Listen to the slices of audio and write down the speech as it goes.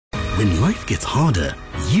When life gets harder,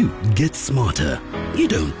 you get smarter. You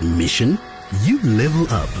don't mission, you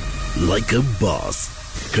level up like a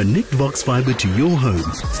boss. Connect Vox Fiber to your home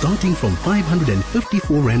starting from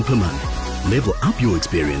 554 Rand per month. Level up your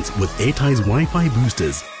experience with Airtie's Wi-Fi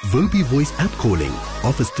boosters, Vobi voice app calling,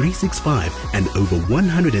 Office 365 and over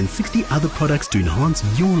 160 other products to enhance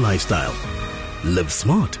your lifestyle. Live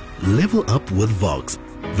smart, level up with Vox.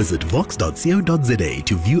 Visit vox.co.za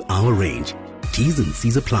to view our range. T's and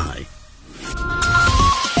C's apply.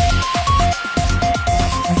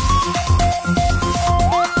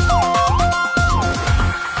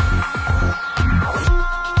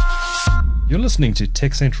 You're listening to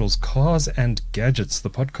Tech Central's Cars and Gadgets, the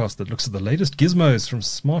podcast that looks at the latest gizmos from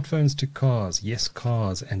smartphones to cars. Yes,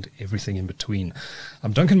 cars and everything in between.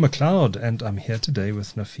 I'm Duncan McLeod, and I'm here today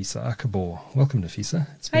with Nafisa Akabor. Welcome, Nafisa.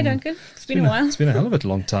 Hi, Duncan. It's been a while. It's been a hell of a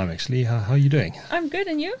long time, actually. How are you doing? I'm good,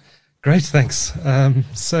 and you? Great, thanks. We're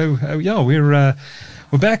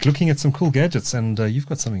back looking at some cool gadgets, and you've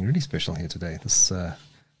got something really special here today. This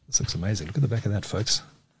looks amazing. Look at the back of that, folks.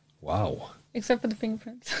 Wow. Except for the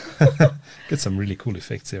fingerprints. Get some really cool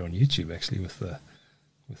effects there on YouTube, actually, with the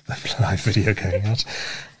live video going out.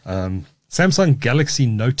 Samsung Galaxy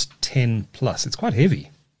Note 10 Plus. It's quite heavy.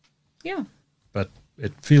 Yeah. But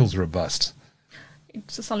it feels robust.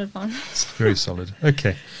 It's a solid phone. It's very solid.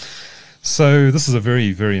 Okay. So this is a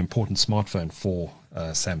very, very important smartphone for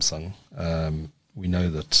Samsung. We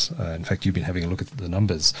know that, in fact, you've been having a look at the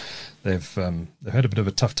numbers. They've had a bit of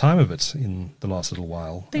a tough time of it in the last little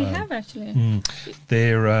while. They have, actually.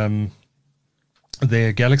 Their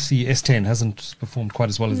Galaxy S10 hasn't performed quite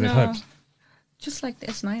as well as they'd hoped. Just like the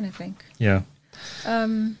S9, I think. Yeah.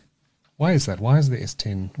 Why is that? Why is the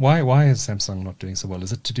S10? Why is Samsung not doing so well?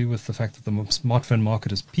 Is it to do with the fact that the smartphone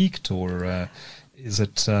market has peaked, or is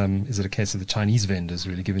it a case of the Chinese vendors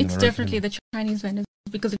really giving them a run? It's definitely the Chinese vendors,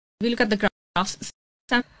 because if we look at the graphs,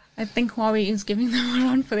 I think Huawei is giving them a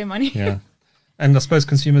run for their money. Yeah. And I suppose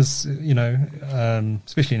consumers,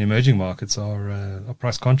 especially in emerging markets, are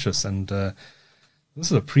price conscious, and this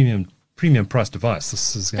is a premium price device.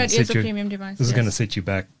 This is going to set you. Premium device. This is going to set you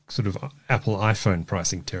back sort of Apple iPhone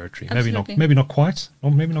pricing territory. Absolutely. Maybe not quite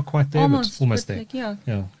there, almost but there.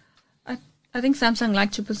 Yeah. I think Samsung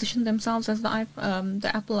like to position themselves as the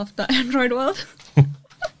Apple of the Android world.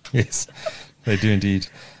 Yes, they do indeed.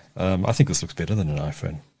 I think this looks better than an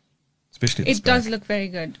iPhone. Especially it does look very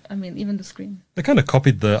good. I mean, even the screen. They kind of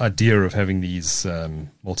copied the idea of having these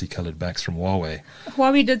multicolored backs from Huawei.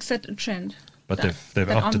 Huawei did set a trend. But they've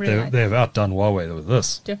outdone Huawei with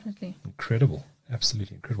this. Definitely. Incredible.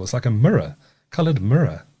 Absolutely incredible. It's like a mirror, colored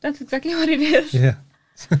mirror. That's exactly what it is. Yeah.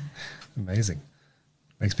 Amazing.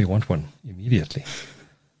 Makes me want one immediately.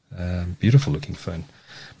 Beautiful looking phone.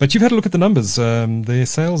 But you've had a look at the numbers. Their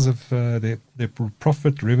sales of their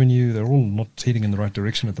profit, revenue, they're all not heading in the right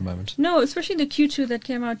direction at the moment. No, especially the Q2 that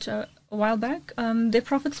came out a while back. Their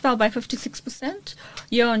profits fell by 56%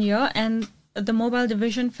 year on year, and the mobile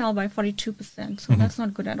division fell by 42%. So that's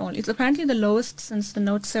not good at all. It's apparently the lowest since the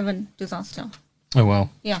Note 7 disaster. Oh, wow.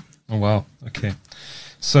 Yeah. Oh, wow. Okay.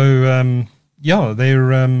 So,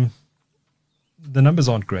 they're... the numbers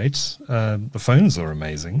aren't great. The phones are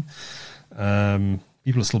amazing.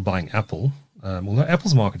 People are still buying Apple, although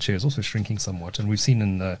Apple's market share is also shrinking somewhat. And we've seen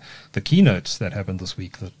in the keynote that happened this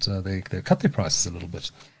week that they cut their prices a little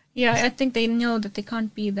bit. Yeah, I think they know that they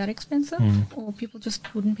can't be that expensive, or people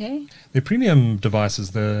just wouldn't pay. Their premium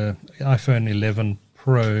devices, the iPhone 11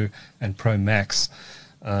 Pro and Pro Max,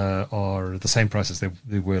 are the same price as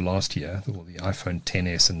they were last year, or the iPhone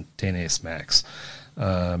XS and XS Max.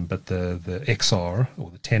 But the XR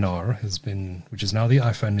or the XR has been, which is now the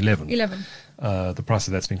iPhone 11. The price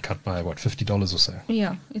of that's been cut by what, $50 or so.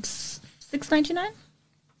 Yeah, it's $699.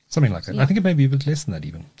 Something like that. Yeah. I think it may be a bit less than that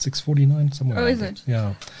even. $649 somewhere. Oh, is it?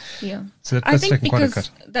 Yeah. Yeah. So that's taken quite a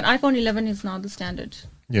cut. That iPhone 11 is now the standard.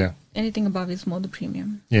 Yeah. Anything above is more the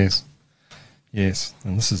premium. Yes.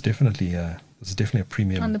 And this is definitely a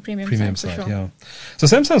premium on the premium side. Sure. Yeah. So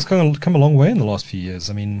Samsung's come a long way in the last few years.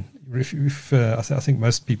 I mean, I think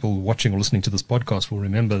most people watching or listening to this podcast will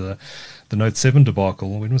remember the Note 7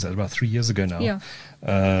 debacle. When was that? About 3 years ago now. Yeah.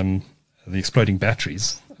 The exploding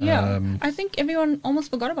batteries. Yeah. I think everyone almost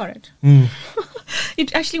forgot about it.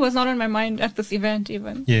 It actually was not on my mind at this event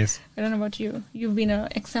even. Yes. I don't know about you. You've been an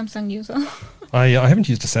ex-Samsung user. I haven't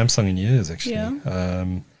used a Samsung in years actually. Yeah.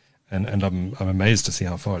 And I'm amazed to see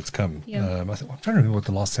how far it's come. Yeah. I'm trying to remember what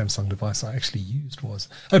the last Samsung device I actually used was.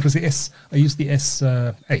 Oh, it was the S. I used the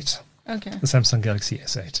S8. Okay. The Samsung Galaxy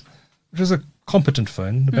S8, which was a competent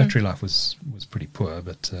phone. The battery life was pretty poor,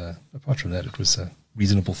 but apart from that, it was a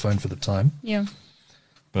reasonable phone for the time. Yeah.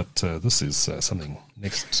 But this is something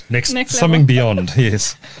next level. something beyond.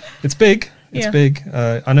 Yes, it's big. It's Yeah. big.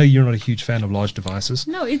 I know you're not a huge fan of large devices.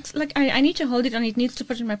 No, it's like I need to hold it and it needs to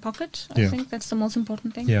fit in my pocket. I Yeah. think that's the most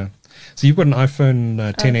important thing. Yeah. So you've got an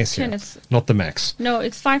iPhone 10s here, 10s. not the Max. No,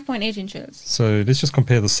 it's 5.8 inches. So let's just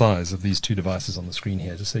compare the size of these two devices on the screen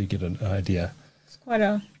here, just so you get an idea. It's quite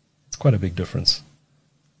a... It's quite a big difference.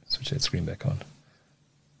 Switch that screen back on.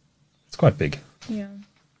 It's quite big. Yeah.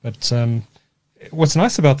 But what's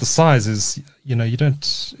nice about the size is, you don't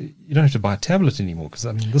have to buy a tablet anymore, because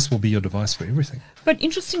I mean this will be your device for everything. But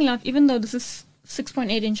interestingly enough, even though this is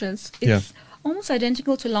 6.8 inches, it's Yeah. almost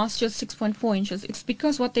identical to last year's 6.4 inches. It's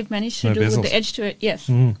because what they've managed to No do with bezels. the edge to it. Yes.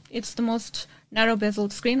 Mm. It's the most narrow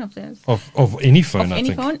bezeled screen of theirs. Of any phone, Of I any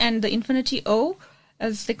think. phone. And the Infinity O,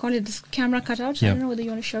 as they call it, this camera cutout. Yeah. I don't know whether you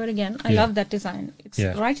want to show it again. I Yeah. love that design. It's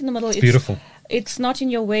Yeah. right in the middle. It's beautiful. It's not in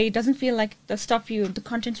your way. It doesn't feel like the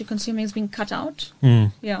content you're consuming is being cut out.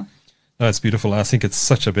 Mm. Yeah. No, it's beautiful. I think it's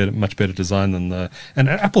such a much better design than the... And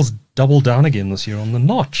Apple's doubled down again this year on the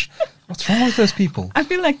notch. What's wrong with those people? I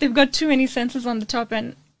feel like they've got too many sensors on the top,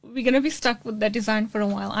 and we're going to be stuck with that design for a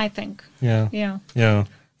while, I think. Yeah. Yeah. Yeah.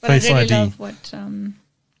 But Face I really ID. love what...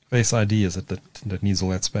 Face ID is it that needs all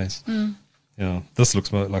that space. Mm. Yeah. This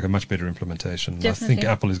looks like a much better implementation. I think Definitely.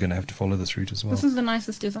 Apple is going to have to follow this route as well. This is the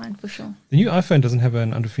nicest design for sure. The new iPhone doesn't have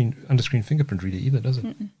an under-screen fingerprint reader either, does it?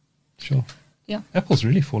 Mm-mm. Sure. Yeah. Apple's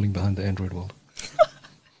really falling behind the Android world.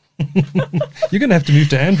 You're going to have to move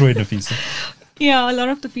to Android, Nafisa. Yeah, a lot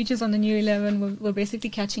of the features on the new 11 were basically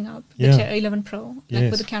catching up. The Yeah. 11 Pro, like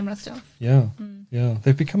Yes. with the camera stuff. Yeah, Mm. yeah.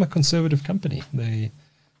 They've become a conservative company. They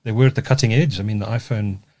were at the cutting edge. I mean, the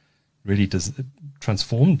iPhone really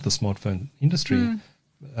transformed the smartphone industry.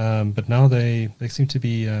 But now they seem to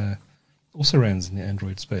be also runs in the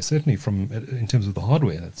Android space. Certainly, in terms of the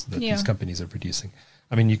hardware that Yeah. these companies are producing.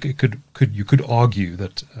 I mean, you could argue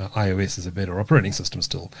that iOS is a better operating system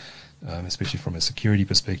still, especially from a security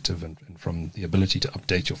perspective and from the ability to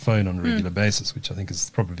update your phone on a regular basis, which I think is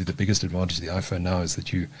probably the biggest advantage of the iPhone now, is that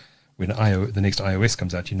when the next iOS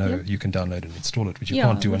comes out, you can download and install it, which you Yeah.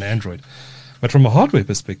 can't do on Android. But from a hardware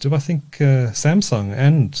perspective, I think Samsung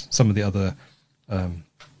and some of the other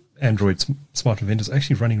Android smartphone vendors are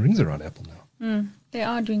actually running rings around Apple now. They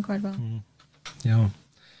are doing quite well. Yeah.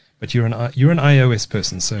 But you're an iOS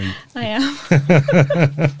person, so I am.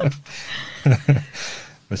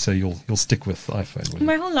 but so you'll stick with iPhone. Will you?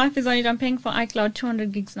 My whole life is on it. I'm paying for iCloud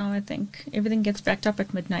 200 gigs now, I think. Everything gets backed up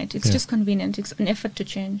at midnight. It's Yeah. just convenient. It's an effort to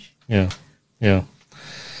change. Yeah, yeah.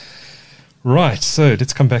 Right. So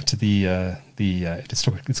let's come back to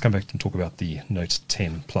let's come back and talk about the Note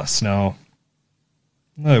 10 Plus. Now,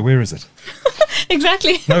 no, where is it?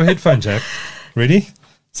 Exactly. No headphone jack. Ready?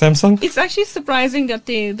 Samsung? It's actually surprising that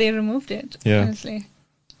they removed it, Yeah. honestly.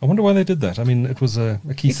 I wonder why they did that. I mean, it was a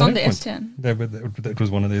key It's on selling the point. S10. It was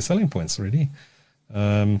one of their selling points already.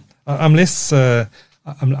 I'm less.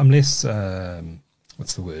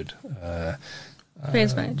 What's the word?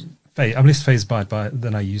 Phased by it. I'm less phased by it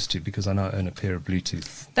than I used to, because I now own a pair of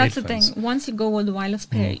Bluetooth That's headphones. the thing. Once you go with the wireless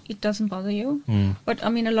pair, it doesn't bother you. But I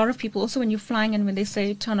mean, a lot of people, also when you're flying and when they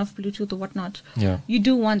say turn off Bluetooth or whatnot, Yeah, you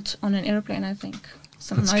do want on an airplane, I think,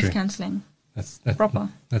 some That's noise true. cancelling. that's Proper.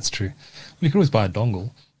 That's true. Well, you could always buy a dongle.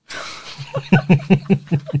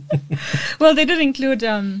 Well, they did include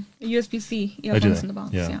USB-C Oh, do earphones they? in the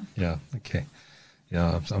box. Yeah, Yeah. yeah, okay.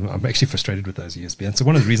 Yeah, I'm actually frustrated with those USB. And so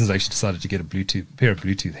one of the reasons I actually decided to get a pair of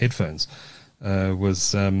Bluetooth headphones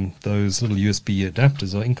was those little USB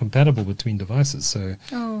adapters are incompatible between devices. So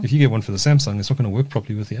Oh. if you get one for the Samsung, it's not going to work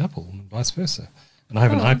properly with the Apple, and vice versa. And I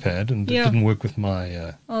have an Oh. iPad, and Yeah. it didn't work with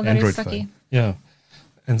my Oh, that is Android sucky. phone. Yeah,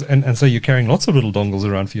 and so you're carrying lots of little dongles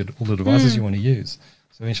around for all the devices you want to use.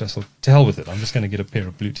 So eventually I thought, to hell with it. I'm just going to get a pair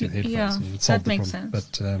of Bluetooth headphones. Yeah, and solve that the makes problem.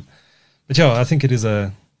 sense. But yeah, I think it is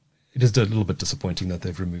a little bit disappointing that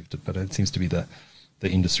they've removed it, but it seems to be the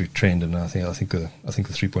industry trend, and I think the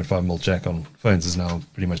 3.5mm jack on phones is now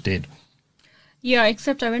pretty much dead. Yeah,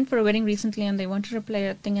 except I went for a wedding recently and they wanted to play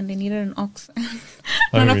a thing and they needed an aux.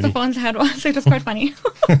 Oh, None of the really? phones had one, so it was quite funny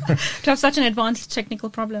to have such an advanced technical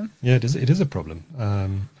problem. Yeah, it is a problem.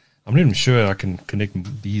 I'm not even sure I can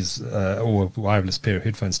connect these or wireless pair of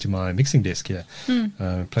headphones to my mixing desk here,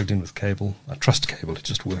 plugged in with cable. I trust cable; it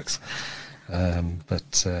just works.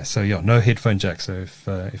 So yeah, no headphone jack. So if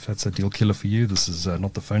that's a deal killer for you, this is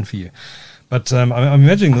not the phone for you. But I'm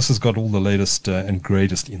imagining this has got all the latest and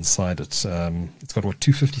greatest inside it. It's got,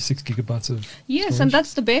 256 gigabytes of Yes, storage? and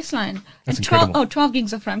that's the baseline. That's and incredible. 12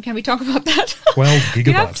 gigs of RAM. Can we talk about that? 12 gigabytes.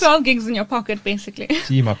 You have 12 gigs in your pocket, basically.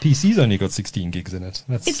 Gee, my PC's only got 16 gigs in it.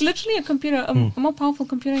 That's It's literally a computer, a more powerful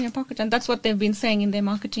computer in your pocket, and that's what they've been saying in their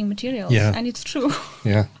marketing materials. Yeah. And it's true.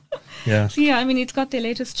 yeah. So yeah, I mean, it's got their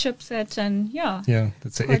latest chipset, and yeah. Yeah,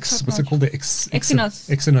 that's the Quite what's it called? The Exynos.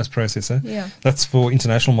 Exynos processor. Yeah. That's for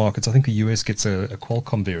international markets. I think the US gets a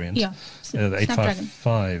Qualcomm variant. Yeah. The Snapdragon.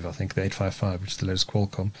 855, I think, the 855, which is the latest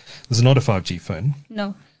Qualcomm. This is not a 5G phone.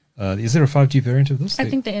 No, Is there a 5G variant of this? I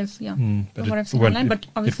think there is, yeah. But From what it I've seen won't, online, but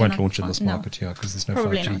it obviously won't not launch in on- this no. market, yeah, because there's no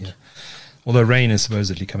Probably 5G not. here. Although Rain is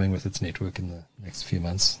supposedly coming with its network in the next few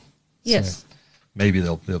months. Yes. So maybe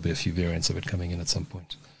there'll be a few variants of it coming in at some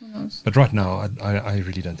point. Who knows? But right now, I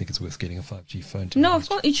really don't think it's worth getting a 5G phone. To be No, of honest.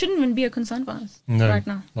 course, it shouldn't even be a concern for us No, right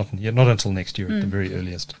now. not until next year at the very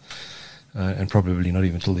earliest, and probably not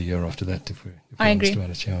even till the year after that. If we're I honest agree.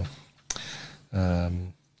 about it, yeah.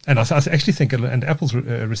 And I actually think, and Apple's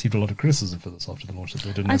received a lot of criticism for this after the launch that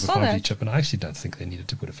they didn't I have a saw 5G that. chip, and I actually don't think they needed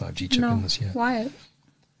to put a 5G chip No, in this year. why?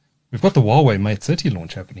 We've got the Huawei Mate 30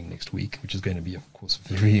 launch happening next week, which is going to be, of course,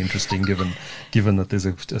 very interesting given that there's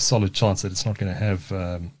a solid chance that it's not going to have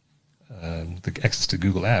the access to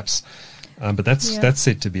Google Apps. But that's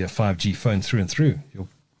said to be a 5G phone through and through. You'll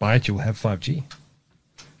buy it, you'll have 5G.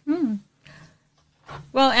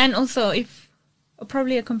 Well, and also, if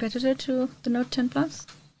probably a competitor to the Note 10 Plus.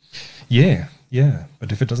 Yeah.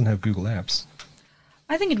 But if it doesn't have Google Apps,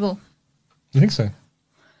 I think it will. you think so?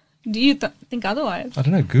 Do you think otherwise? I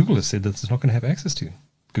don't know. Google has said that it's not going to have access to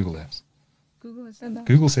Google Apps. Google has said that.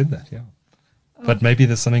 Google said that, yeah. But maybe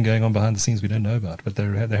there's something going on behind the scenes we don't know about. But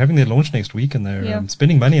they're having their launch next week, and they're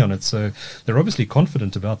spending money on it. So they're obviously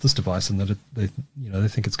confident about this device, and that they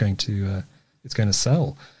think it's going to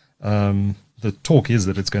sell. The talk is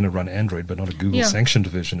that it's going to run Android, but not a Google sanctioned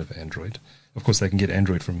version of Android. Of course, they can get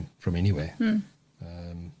Android from anywhere.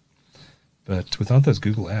 But without those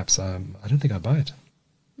Google apps, I don't think I'd buy it.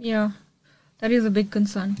 Yeah, that is a big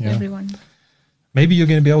concern for everyone. Maybe you're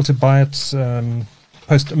going to be able to buy it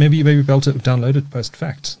maybe you'll be able to download it post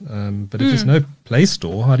fact. But if there's no Play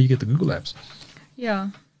Store, how do you get the Google apps? Yeah,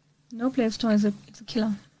 no Play Store it's a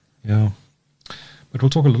killer. Yeah. But we'll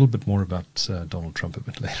talk a little bit more about Donald Trump a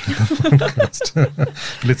bit later in the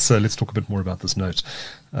podcast. Let's talk a bit more about this Note.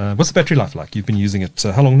 What's the battery life like? You've been using it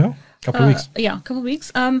how long now? A couple of weeks? Yeah, a couple of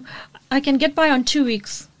weeks. I can get by on 2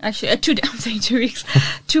 weeks. Actually, I'm saying 2 weeks.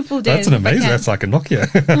 2 full days. That's an amazing. That's like a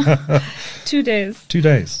Nokia. 2 days. 2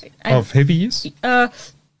 days of heavy use?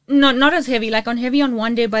 Not as heavy. Like on heavy on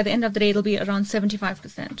one day, by the end of the day, it'll be around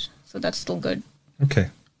 75%. So that's still good. Okay.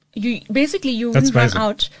 You wouldn't run amazing.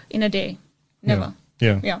 out in a day. Never.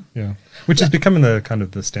 Yeah. Which is becoming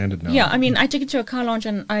the standard now. Yeah, I mean, I took it to a car launch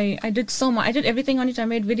and I did so much. I did everything on it. I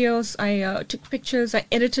made videos. I took pictures. I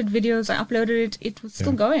edited videos. I uploaded it. It was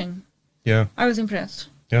still going. Yeah. I was impressed.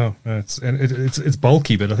 Yeah, it's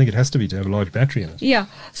bulky, but I think it has to be to have a large battery in it. Yeah.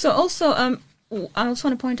 So also, I also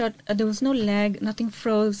want to point out there was no lag. Nothing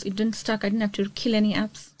froze. It didn't stuck. I didn't have to kill any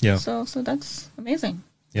apps. Yeah. So that's amazing.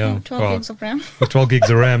 Yeah. 12 gigs of RAM. With 12 gigs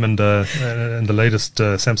of RAM and the latest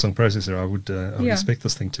Samsung processor, I would expect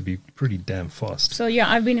this thing to be pretty damn fast. So yeah,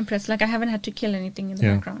 I've been impressed. Like I haven't had to kill anything in the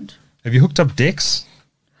background. Have you hooked up Dex?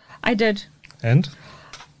 I did. And?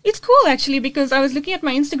 It's cool actually because I was looking at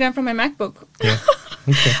my Instagram from my MacBook. Yeah.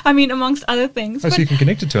 Okay. I mean, amongst other things. Oh, so you can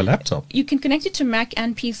connect it to a laptop. You can connect it to Mac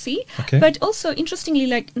and PC. Okay. But also, interestingly,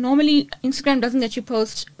 like normally Instagram doesn't let you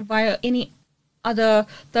post via any other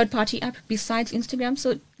third-party app besides Instagram.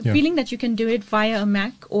 So the feeling that you can do it via a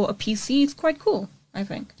Mac or a PC is quite cool, I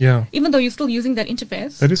think. Yeah. Even though you're still using that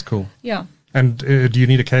interface. That is cool. Yeah. And do you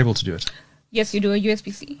need a cable to do it? Yes, you do a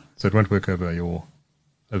USB-C. So it won't work over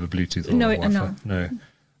Bluetooth or No, Wi-Fi? no.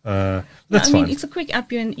 That's I fine. mean, it's a quick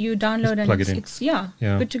app you download and plug it in. it's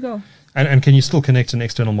good to go. And can you still connect an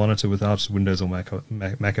external monitor without Windows or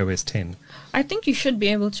Mac OS 10? I think you should be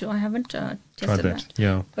able to. I haven't tested Tried that.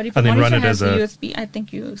 Yeah. But if And the then run monitor it has as a a USB, I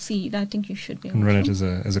think you should be able and to. run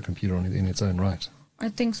it as a computer in its own right. I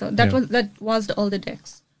think so. That was the older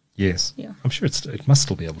Dex. Yes. Yeah. I'm sure it must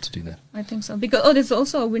still be able to do that. I think so. Because there's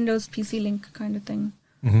also a Windows PC link kind of thing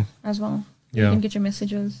as well. Yeah. You can get your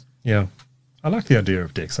messages. Yeah. I like the idea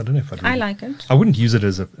of Dex. I don't know if I'd I like it. I wouldn't use it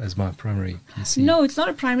as my primary PC. No, it's not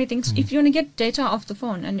a primary thing. If you want to get data off the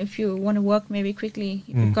phone and if you want to work maybe quickly,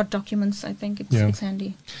 if you've got documents, I think it's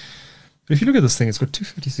handy. But if you look at this thing, it's got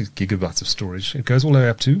 256 gigabytes of storage. It goes all the way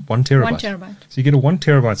up to 1 terabyte. 1 terabyte. So you get a 1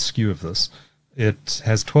 terabyte SKU of this. It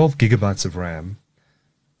has 12 gigabytes of RAM.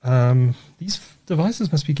 These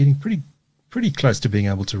devices must be getting pretty close to being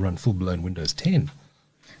able to run full-blown Windows 10.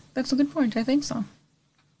 That's a good point. I think so.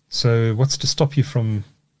 So what's to stop you from...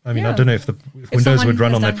 I mean, I Yeah. don't know if Windows someone would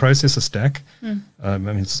run has on that done- processor stack. I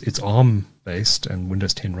mean, it's ARM-based, and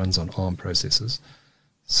Windows 10 runs on ARM processors.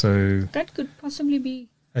 So, That could possibly be.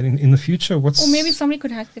 and in the future, what's... Or maybe somebody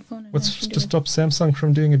could hack their phone. And What's actually to do it. stop Samsung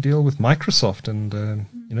from doing a deal with Microsoft and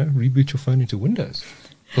reboot your phone into Windows?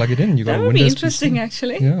 Plug it in. You got That a would Windows be interesting, PC.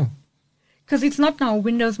 actually. Yeah. Because it's not now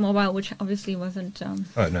Windows Mobile, which obviously wasn't.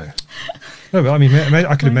 Oh no. No, but I mean,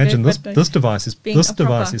 I can Not imagine good, this but, like, this device is being a device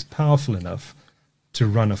proper- is powerful enough to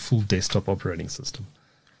run a full desktop operating system.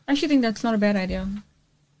 I actually think that's not a bad idea.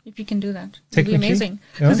 If you can do that, it'd be Technically, amazing.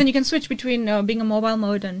 yeah. Because then you can switch between being a mobile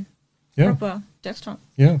mode and Yeah. proper desktop.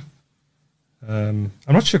 Yeah. I'm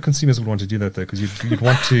not sure consumers would want to do that though, because you'd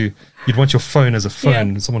want your phone as a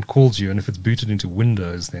phone. Yeah. Someone calls you, and if it's booted into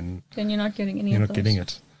Windows, then Then you're not getting any you're of not those. getting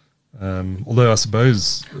it. Although I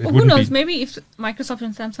suppose it Or who wouldn't knows? be Maybe if Microsoft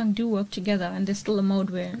and Samsung do work together, and there's still a mode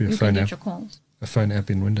where Be a you phone can app. get your calls. a phone app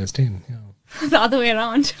in Windows 10. Yeah. The other way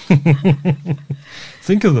around.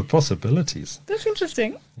 Think of the possibilities. That's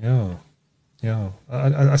interesting. Yeah, yeah.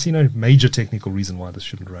 I see no major technical reason why this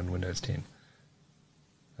shouldn't run Windows 10.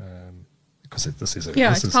 Because this is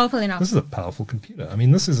Powerful enough. This is a powerful computer. I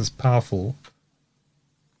mean, this is as powerful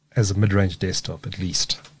as a mid-range desktop, at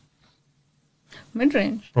least.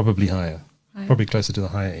 Mid-range. Probably higher. Higher. Probably closer to the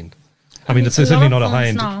higher end. I I mean, mean, it's a lot certainly of not a phones high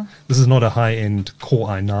end. now- This is not a high-end Core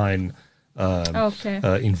i9 Okay.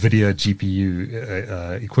 NVIDIA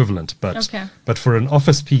GPU equivalent, but Okay. but for an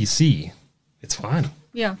Office PC, it's fine.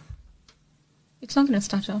 Yeah. It's not going to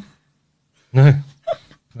stutter. No,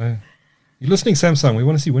 no. You're listening, Samsung. We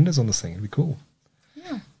want to see Windows on this thing. It'd be cool.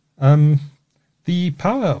 Yeah. The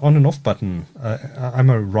power on and off button. I'm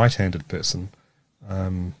a right-handed person,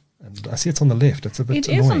 and I see it's on the left. It's a bit It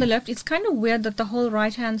annoying. is on the left. It's kind of weird that the whole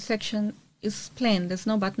right-hand section is plain. There's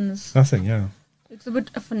no buttons. Nothing. Yeah, It's a bit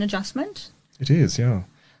of an adjustment. it is. Yeah,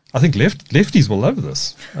 I think lefties will love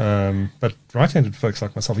this, but right-handed folks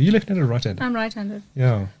like myself. Are you left-handed or right-handed? I'm right-handed.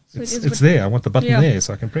 Yeah, So it it's is it's a bit- there. I want the button Yeah. there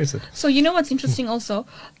so I can press it. So you know what's interesting also?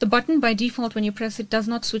 The button by default when you press it does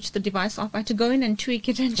not switch the device off. I had to go in and tweak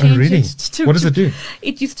it and change Oh, really? it. To, What does it do?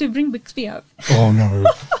 It used to bring Bixby up. Oh no,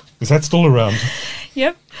 is that still around?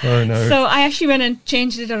 Yep. Oh no. So I actually went and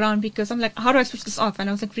changed it around because I'm like, how do I switch this off? And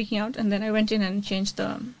I was like freaking out. And then I went in and changed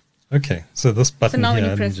the... Okay, so this button now when here, you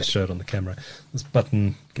let me press just it. show it on the camera. This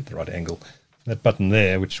button, get the right angle. That button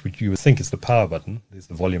there, which you would think is the power button, there's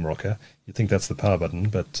the volume rocker. You think that's the power button,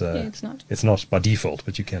 but it's not. It's not by default,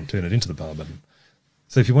 but you can turn it into the power button.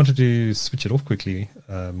 So if you wanted to switch it off quickly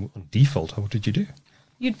on default, what did you do?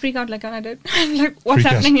 You'd freak out like I did. I'm like, what's Freak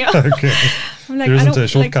out. happening here? Okay. I'm like, There I isn't don't- a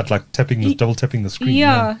shortcut like tapping, y- double tapping the screen.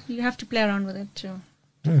 Yeah, you have to play around with it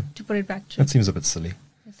to put it back to, That seems a bit silly.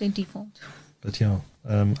 say, default. But yeah,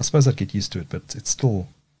 I suppose I'd get used to it, but it still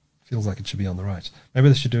feels like it should be on the right. Maybe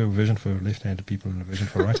they should do a version for left-handed people and a version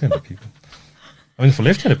for right-handed people. I mean, for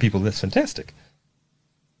left-handed people, that's fantastic.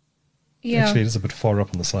 Yeah. Actually, it is a bit far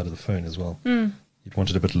up on the side of the phone as well. You'd want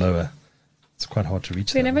it a bit lower. It's quite hard to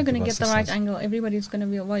reach. They're that never with a going to get device the this right size. angle. Everybody's going to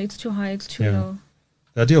be, well, it's too high, it's too Yeah. low.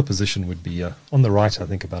 The ideal position would be on the right, I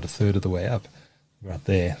think, about a third of the way up, right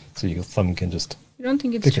there, so your thumb can just... You don't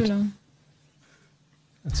think it's Pick too it. low?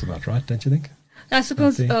 That's about right, don't you think? I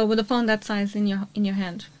suppose Okay. with a phone that size in your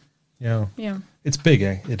hand. Yeah. Yeah. It's big,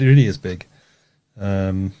 eh? It really is big.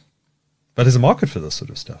 But there's a market for this sort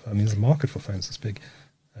of stuff. I mean, there's a market for phones this big.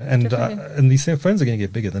 Definitely. And these phones are going to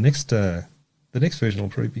get bigger. The next version will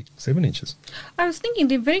probably be 7 inches. I was thinking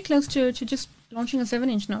they're very close to just launching a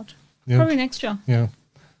 7-inch Note. Yeah. Probably next year. Yeah.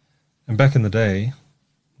 And back in the day,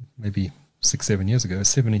 maybe 6-7 years ago, a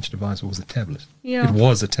 7-inch device was a tablet. Yeah. It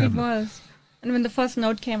was a It tablet. was. And when the first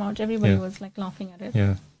Note came out, everybody Yeah. was like laughing at it.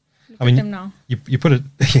 Yeah. Look I mean, at them now. You put it,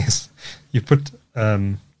 yes, you put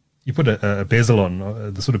a bezel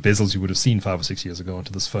on, the sort of bezels you would have seen 5 or 6 years ago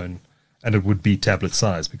onto this phone, and it would be tablet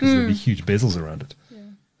size because there'd be huge bezels around it.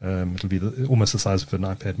 Yeah. It'll be almost the size of an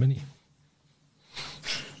iPad mini.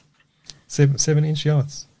 7-inch, yeah,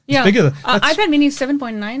 it's Yeah. bigger. That's- iPad mini is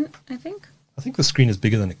 7.9, I think. I think the screen is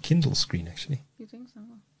bigger than a Kindle screen, actually. You think so?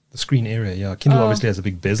 The screen area, yeah. Kindle Oh. obviously has a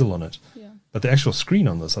big bezel on it. Yeah. But the actual screen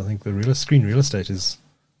on this, I think the screen real estate is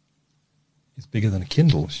bigger than a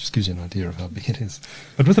Kindle, which just gives you an idea of how big it is.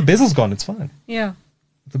 But with the bezels gone, it's fine. Yeah.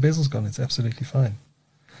 With the bezels gone, it's absolutely fine.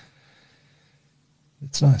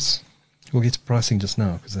 It's nice. We'll get to pricing just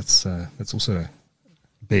now because that's also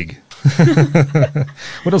big.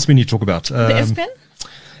 What else we need to talk about? The S Pen?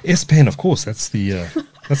 S Pen, of course. That's the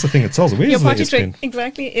That's the thing it sells. Where's Your the potty S tray. Pen?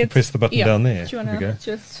 Exactly. It's, Press the button down there. Do you There we wanna go.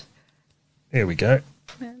 just... There we go.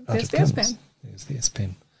 And Out there's it the S comes. Pen. There's the S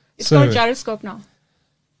Pen. It's So got a gyroscope now.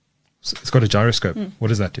 it's got a gyroscope. Hmm. What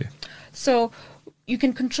does that do? So you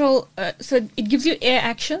can control... so it gives you air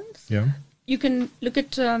actions. Yeah. You can look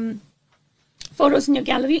at photos in your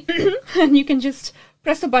gallery and you can just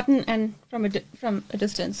press a button and from a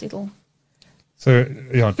distance it'll... So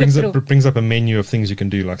yeah, it brings through. up a menu of things you can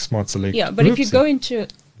do, like smart select. Yeah, but if you Oops. go into...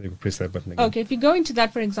 There we press that button again. Okay, if you go into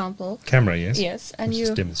that, for example... Camera, yes. Yes, and Let's you...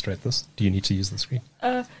 just demonstrate this. Do you need to use the screen?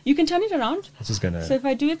 you can turn it around. This is gonna So if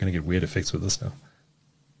I do it... gonna get weird effects with this now.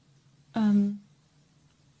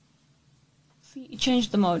 See, it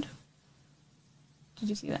changed the mode. Did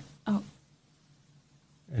you see that? Oh.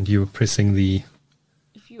 And you were pressing the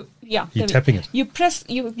If you... Yeah. You're there we- tapping it. You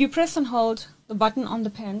press and hold the button on the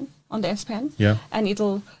pen, on the S Pen. Yeah. And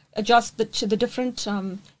it'll adjust to the different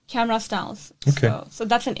camera styles. Okay. So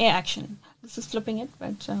that's an air action. This is flipping it,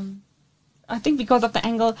 but I think because of the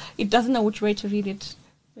angle, it doesn't know which way to read it.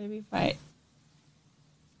 Maybe if I...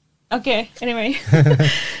 Okay, anyway.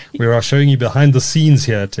 we are showing you behind the scenes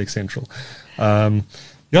here at Tech Central.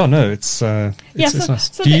 Yeah, no, it's so-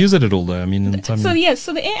 nice. so Do you the- use it at all though? I mean, in some, So yes,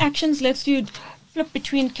 so the air actions lets you flip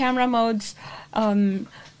between camera modes,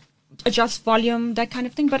 adjust volume, that kind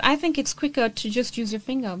of thing. But I think it's quicker to just use your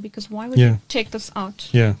finger because why would Yeah. you take this out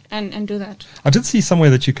yeah. and do that? I did see somewhere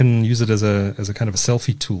that you can use it as a kind of a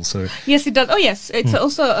selfie tool. So Yes, it does. Oh yes, it's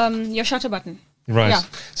also your shutter button. right, Yeah.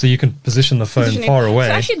 so you can position the phone Position it. far away.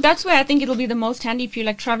 So actually, that's where I think it'll be the most handy if you're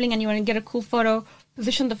like traveling and you want to get a cool photo.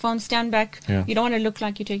 Position the phone, stand back. Yeah. You don't want to look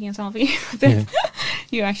like you're taking a selfie. Then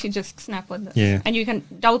you actually just snap with this. Yeah. And you can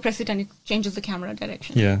double press it and it changes the camera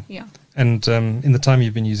direction. Yeah. Yeah. And in the time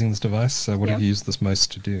you've been using this device, what Yeah. have you used this most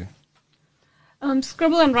to do?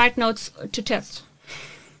 Scribble and write notes to test.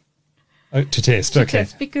 Oh, to test. To Okay.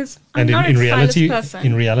 test because I'm And not in a reality, stylus person.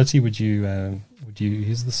 in reality, would you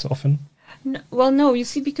use this often? No, you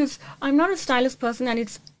see, because I'm not a stylus person and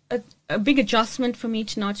it's a big adjustment for me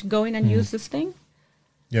to not go in and use this thing.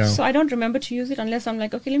 Yeah. So I don't remember to use it unless I'm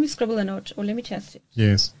like, okay, let me scribble a note or let me test it.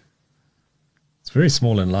 Yes. It's very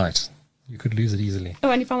small and light. You could lose it easily.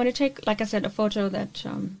 Oh, and if I want to take, like I said, a photo that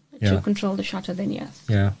Yeah. to control the shutter, then yes.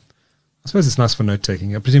 Yeah. I suppose it's nice for note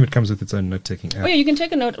taking. I presume it comes with its own note taking app. Oh yeah, you can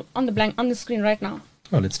take a note on the screen right now.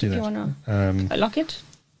 Oh, let's do If that. you wanna lock it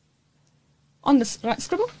on this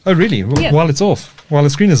scribble. Oh, really? Yeah. While it's off? While the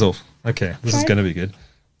screen is off? Okay, this is Try it. going to be good.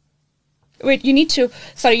 Wait, you need to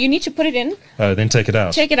put it in, Oh, then take it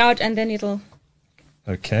out. take it out, and then it'll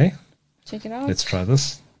Okay, take it out. let's try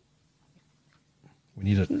this. We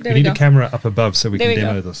need There we a go. camera up above so we There can we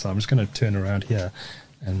demo go. this. So I'm just going to turn around here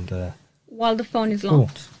and While the phone is oh,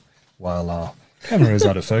 locked. while our camera is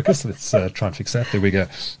out of focus, let's try and fix that. There we go.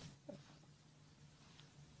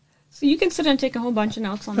 So you can sit and take a whole bunch of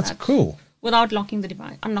notes on That's that cool. without unlocking the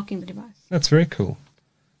device. That's very cool.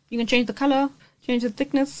 You can change the color, change the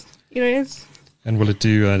thickness, erase. And will it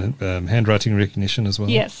do handwriting recognition as well?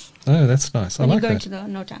 Yes. Oh, that's nice. I When you like go that. into the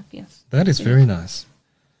note app, yes. That is very nice.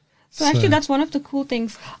 So actually, that's one of the cool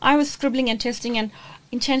things. I was scribbling and testing and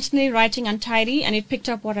intentionally writing untidy, and it picked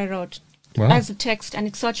up what I wrote Wow. as a text, and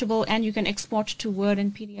it's searchable, and you can export to Word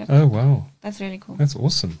and PDF. Oh, wow. That's really cool. That's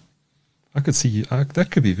awesome. I could see that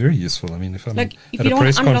could be very useful. I mean, if I'm Like if at you a don't want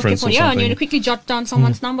press to unlock your conference phone, or yeah, and you something, want to quickly jot down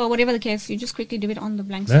someone's number, whatever the case, you just quickly do it on the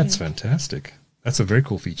blank that's screen. fantastic. That's a very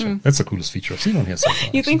cool feature. That's the coolest feature I've seen on here so far.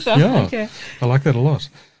 You think so? Yeah. Okay. I like that a lot.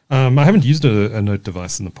 I haven't used a note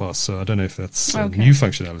device in the past, so I don't know if that's Okay. new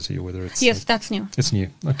functionality or whether it's Yes, that's new. it's new.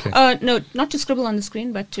 Okay, No, not to scribble on the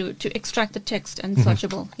screen, but to extract the text and Mm-hmm.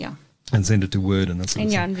 searchable. Yeah, and send it to Word and that sort and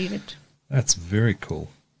of yeah, thing. and read it. That's very cool.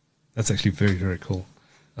 That's actually very, very cool.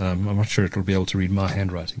 I'm not sure it'll be able to read my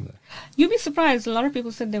handwriting though. You'd be surprised. A lot of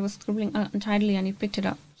people said they were scribbling untidily, and it picked it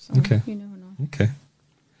up. So Okay. you never know. Okay.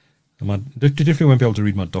 You definitely won't be able to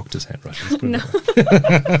read my doctor's handwriting. let's put it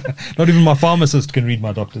that way. Not even my pharmacist can read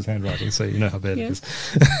my doctor's handwriting, so you know how bad Yeah. it is.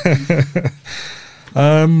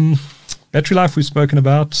 Battery life we've spoken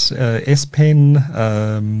about, S Pen,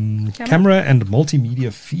 camera and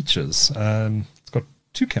multimedia features. It's got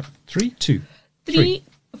Three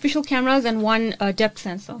official cameras and one depth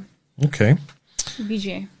sensor, Okay.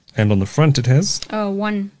 VGA. And on the front it has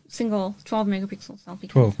One single 12 megapixel selfie.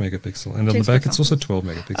 12 megapixel. And on the Takes back good it's also selfies. 12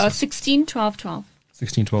 megapixel. 16, 12, 12.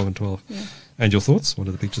 16, 12 and 12. Yeah. And your thoughts? What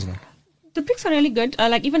are the pictures like? The pics are really good.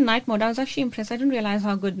 Like even night mode, I was actually impressed. I didn't realize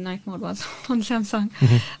how good night mode was on Samsung.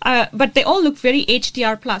 But they all look very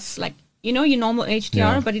HDR plus. Like you know, your normal HDR,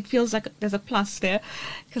 Yeah. but it feels like there's a plus there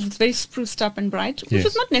because it's very spruced up and bright, which Yes.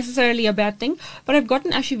 is not necessarily a bad thing. But I've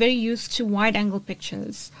gotten actually very used to wide-angle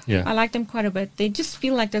pictures. Yeah. I like them quite a bit. They just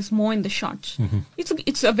feel like there's more in the shot.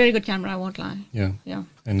 It's a very good camera, I won't lie. Yeah. Yeah.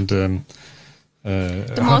 And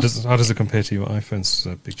how most- does it compare to your iPhone's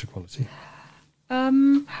picture quality?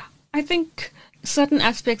 I think certain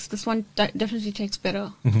aspects, this one definitely takes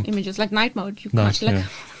better images, like night mode. You Night, can't, like,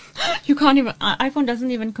 you can't even. iPhone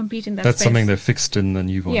doesn't even compete in that. That's space. something they fixed in the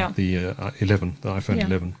new one, Yeah. the 11, the iPhone Yeah.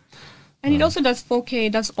 11. And it also does 4K,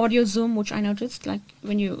 does audio zoom, which I noticed, like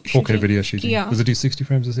when you 4K video shooting. Yeah. Does it do 60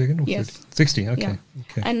 frames a second? Or Yes. 60, okay. Yeah.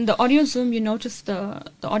 Okay. And the audio zoom, you notice the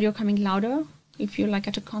audio coming louder. If you're like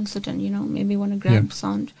at a concert and, you know, maybe want to grab Yeah.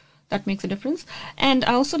 sound, that makes a difference. And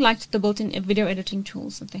I also liked the built-in video editing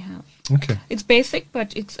tools that they have. Okay. It's basic,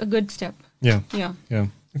 but it's a good step. Yeah. Yeah. Yeah.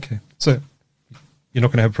 Okay. So you're not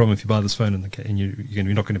going to have a problem if you buy this phone and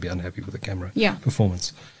you're not going to be unhappy with the camera Yeah.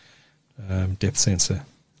 performance. Depth sensor.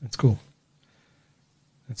 That's cool.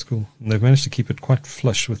 That's cool. And they've managed to keep it quite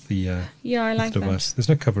flush with the Yeah, I like device. that. There's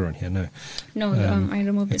no cover on here, no. No, I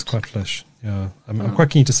removed It's it. quite flush. Yeah. I'm quite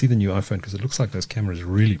keen to see the new iPhone because it looks like those cameras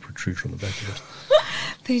really protrude from the back of it.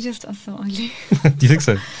 They just are so ugly. Do you think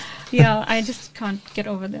so? Yeah, I just can't get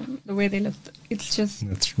over them, the way they look. It's just,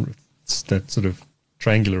 It's that sort of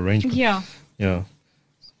triangular arrangement. yeah. Yeah.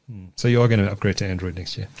 So you are going to upgrade to Android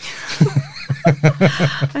next year?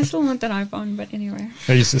 I still want that iPhone, but anyway,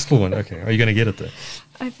 Oh, you still want? Okay. Are you going to get it though?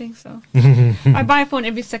 I think so. I buy a phone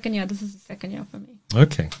every second year. This is the second year for me.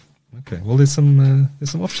 Okay. Okay. Well, there's some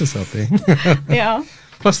options out there. Yeah.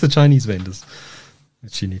 Plus the Chinese vendors,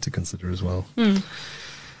 which you need to consider as well.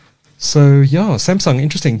 So yeah, Samsung,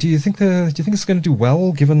 interesting. Do you think it's going to do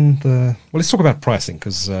well given the? Well, let's talk about pricing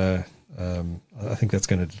because I think that's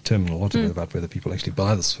going to determine a lot of it about whether people actually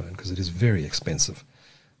buy this phone because it is very expensive.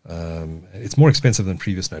 It's more expensive than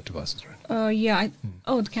previous Note devices, right? Yeah.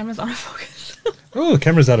 The camera's out of focus. Oh, the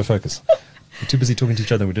camera's out of focus. We're too busy talking to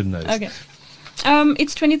each other. We didn't notice. Okay.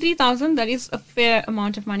 It's 23,000. That is a fair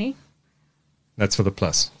amount of money. That's for the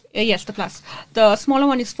Plus. Yes, the Plus. The smaller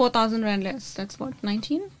one is 4,000 rand less. That's what,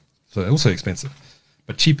 19? So also expensive,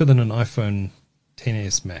 but cheaper than an iPhone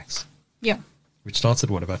XS Max, Yeah. which starts at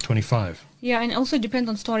what, about 25, Yeah, and also depends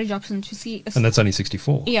on storage options. You see, and that's only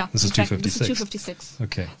 64. yeah, This is exactly. 256. This is 256.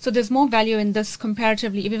 Okay. So there's more value in this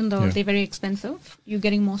comparatively, even though Yeah. they're very expensive. You're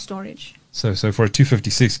getting more storage. So for a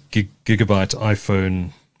 256 gigabyte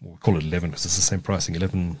iPhone, we'll call it 11 because it's the same pricing,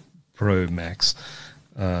 11 Pro Max,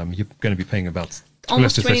 you're going to be paying about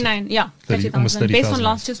Almost close to 29, yeah, 30, almost 30,000. Based 30,000 on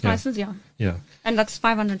last year's yeah. prices, yeah. Yeah. And that's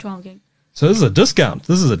 512 gig. So this is a discount.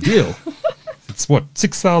 This is a deal. It's what,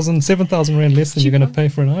 6,000, 7,000 rand less than you're going to Cheaper. pay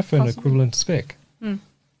for an iPhone Possible. equivalent spec.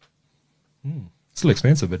 Still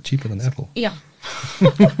expensive, but cheaper than Apple. Yeah.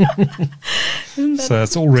 Isn't that So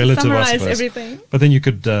it's all relative, I summarize suppose. everything? But then you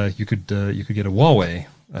could get a Huawei,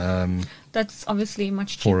 That's obviously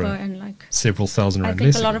much For cheaper a and like several thousand I rand think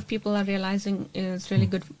less. a lot again. of people are realizing is really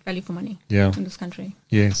good value for money Yeah. in this country.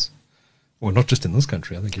 Yes. Well, not just in this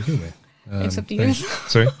country. I think everywhere. Except the they- US.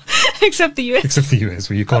 Sorry, Except the US. except the US,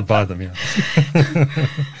 where you can't buy them. Yeah.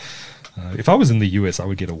 If I was in the US, I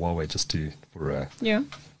would get a Huawei just Yeah.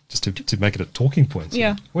 to make it a talking point. So,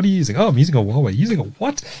 Yeah. What are you using? Oh, I'm using a Huawei. Using a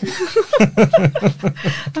what?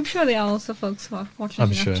 I'm sure there are also folks who are fortunate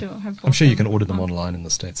I'm enough sure. to have I'm sure you bought can order them on- online in the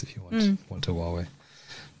States if you want a Huawei.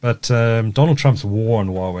 But Donald Trump's war on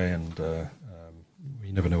Huawei, and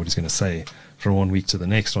you never know what he's going to say from one week to the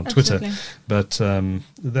next on Twitter. Absolutely. But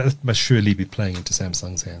that must surely be playing into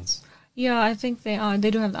Samsung's hands. Yeah, I think they are.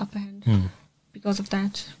 They do have the upper hand Hmm. because of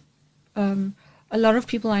that. A lot of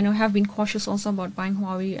people I know have been cautious also about buying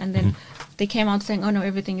Huawei, and then they came out saying, "Oh no,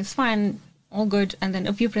 everything is fine, all good." And then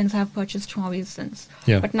a few friends have purchased Huawei since.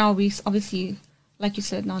 Yeah. But now we obviously, like you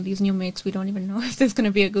said, now these new mates, we don't even know if there's going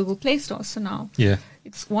to be a Google Play Store. So now Yeah,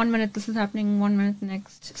 it's 1 minute this is happening, 1 minute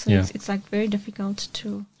next. So Yeah. it's like very difficult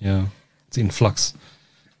to. yeah. It's in flux.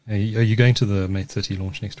 Are you going to the Mate 30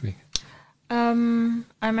 launch next week? I'm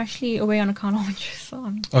actually away on a car launch,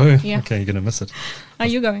 so Oh, Yeah. okay. You're going to miss it. are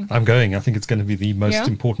you going? I'm going. I think it's going to be the most Yeah?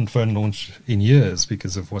 important phone launch in years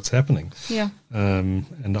because of what's happening. Yeah.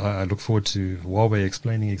 And I look forward to Huawei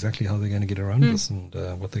explaining exactly how they're going to get around this and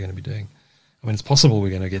what they're going to be doing. I mean, it's possible we're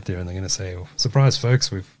going to get there and they're going to say, oh, surprise,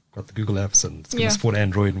 folks, we've got the Google apps and it's going Yeah. to support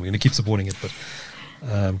Android and we're going to keep supporting it. But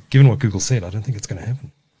given what Google said, I don't think it's going to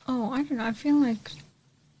happen. Oh, I don't know. I feel like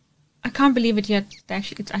I can't believe it yet.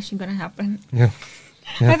 It's actually going to happen. Yeah,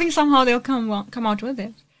 Yeah. I think somehow they'll come out with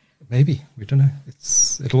it. maybe. We don't know.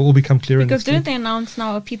 It'll all become clearer Because next year. didn't they announce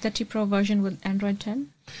now a P30 Pro version with Android 10?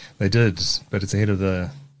 They did, but it's ahead of the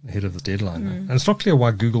ahead of the deadline. And it's not clear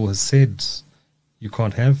why Google has said you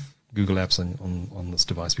can't have Google Apps on this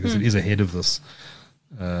device, because it is ahead of this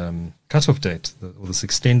cutoff date, or this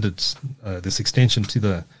extension to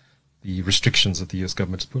the restrictions that the US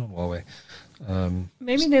government has put on Huawei.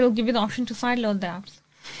 Maybe they'll give you the option to sideload the apps.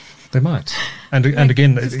 They might, and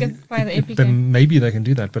again, just get via the APK. then maybe they can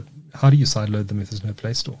do that. But how do you sideload them if there's no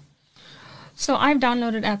Play Store? So I've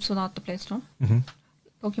downloaded apps without the Play Store.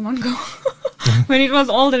 Pokemon Go, when it was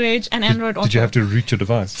all the rage, and Android Auto. Did you have to root your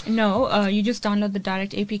device? No, you just download the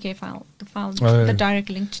direct APK file, the direct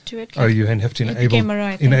linked to it. You have to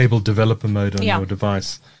enable developer mode on your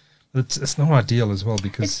device. It's not ideal as well,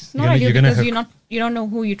 because it's not ideal because you don't know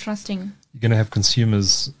who you're trusting. You're going to have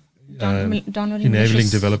consumers enabling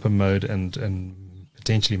developer mode and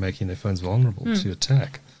potentially making their phones vulnerable to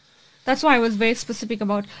attack. That's why I was very specific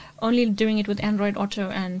about only doing it with Android Auto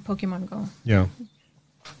and Pokemon Go. Yeah.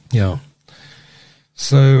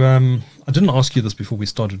 So I didn't ask you this before we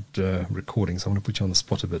started recording, so I'm going to put you on the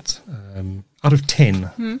spot a bit. Out of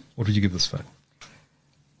 10, what would you give this phone?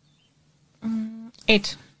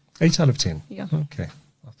 8. 8 out of 10? Yeah. Okay.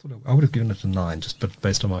 I thought I would have given it a 9, but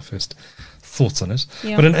based on my first thoughts on it.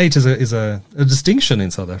 Yeah. But an 8 is a distinction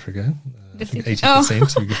in South Africa. I think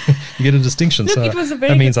 80%. You get a distinction. Look, so it was a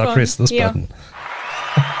very that means good I press this phone. button.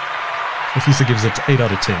 Nafisa gives it 8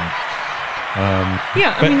 out of 10.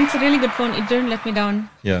 I mean, it's a really good phone. It didn't let me down.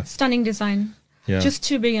 Yeah. Stunning design. Yeah. Just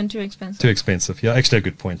too big and too expensive. Too expensive. Yeah, actually a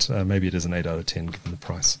good point. Maybe it is an 8 out of 10 given the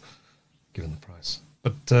price.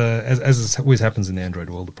 But as always happens in the Android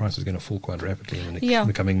world, the price is going to fall quite rapidly in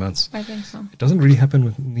the coming months. I think so. It doesn't really happen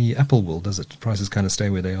with the Apple world, does it? Prices kind of stay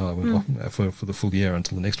where they are for the full year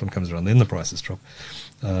until the next one comes around. Then the prices drop.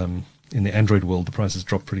 In the Android world, the prices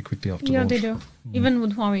drop pretty quickly after launch. Yeah, they do. Even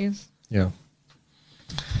with Huawei's. Yeah.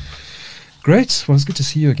 Great. Well, it's good to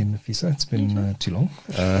see you again, Nafisa. It's been too long.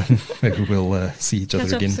 Maybe we'll see each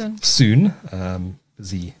other again soon.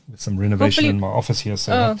 Busy with some renovation in my office here,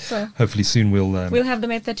 so hopefully soon we'll have the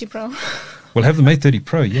Mate 30 Pro. We'll have the Mate 30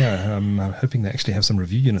 Pro, yeah. I'm hoping they actually have some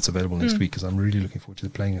review units available next week, because I'm really looking forward to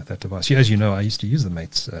playing with that device. Yeah, as you know, I used to use the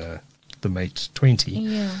Mate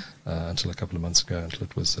 20 until a couple of months ago, until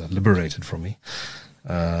it was liberated from me.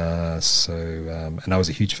 And I was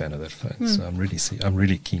a huge fan of that phone, so I'm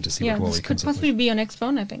really keen to see what Huawei this could comes up with. possibly be your next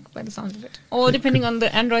phone, I think, by the sound of it. Or depending on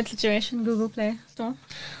the Android situation, Google Play Store.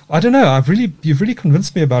 I don't know. You've really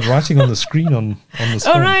convinced me about writing on the screen on this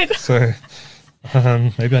phone. All right. So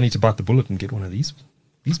maybe I need to bite the bullet and get one of these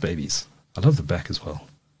babies. I love the back as well.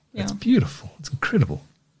 Yeah. It's beautiful. It's incredible.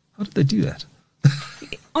 How did they do that?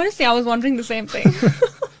 Honestly, I was wondering the same thing.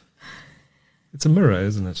 It's a mirror,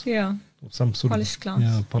 isn't it? Yeah. Or some sort Polished of glass.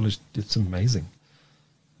 Yeah, polished. It's amazing.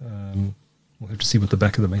 We'll have to see what the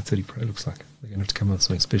back of the Mate 30 Pro looks like. They're going to have to come up with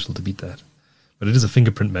something special to beat that. But it is a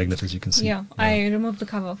fingerprint magnet, as you can see. Yeah, I removed the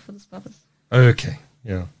cover for this purpose. Okay,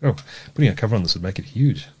 yeah. Oh, putting a cover on this would make it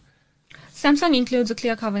huge. Samsung includes a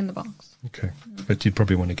clear cover in the box. Okay, but you'd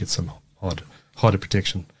probably want to get some harder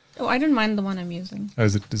protection. Oh, I don't mind the one I'm using. Oh,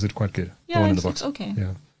 is it quite good? Yeah, the one in it's the box. okay.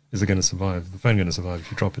 Yeah. Is it going to survive? The phone going to survive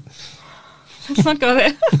if you drop it? Let's not go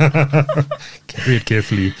there. Carry it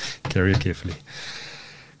carefully.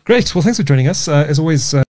 Great. Well, thanks for joining us. As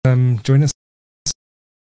always, join us.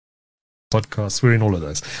 Podcasts. We're in all of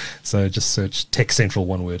those. So just search Tech Central,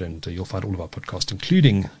 one word, and you'll find all of our podcasts,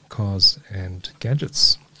 including cars and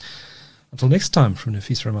gadgets. Until next time, from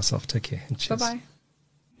Nafisa and myself, take care. And cheers. Bye-bye.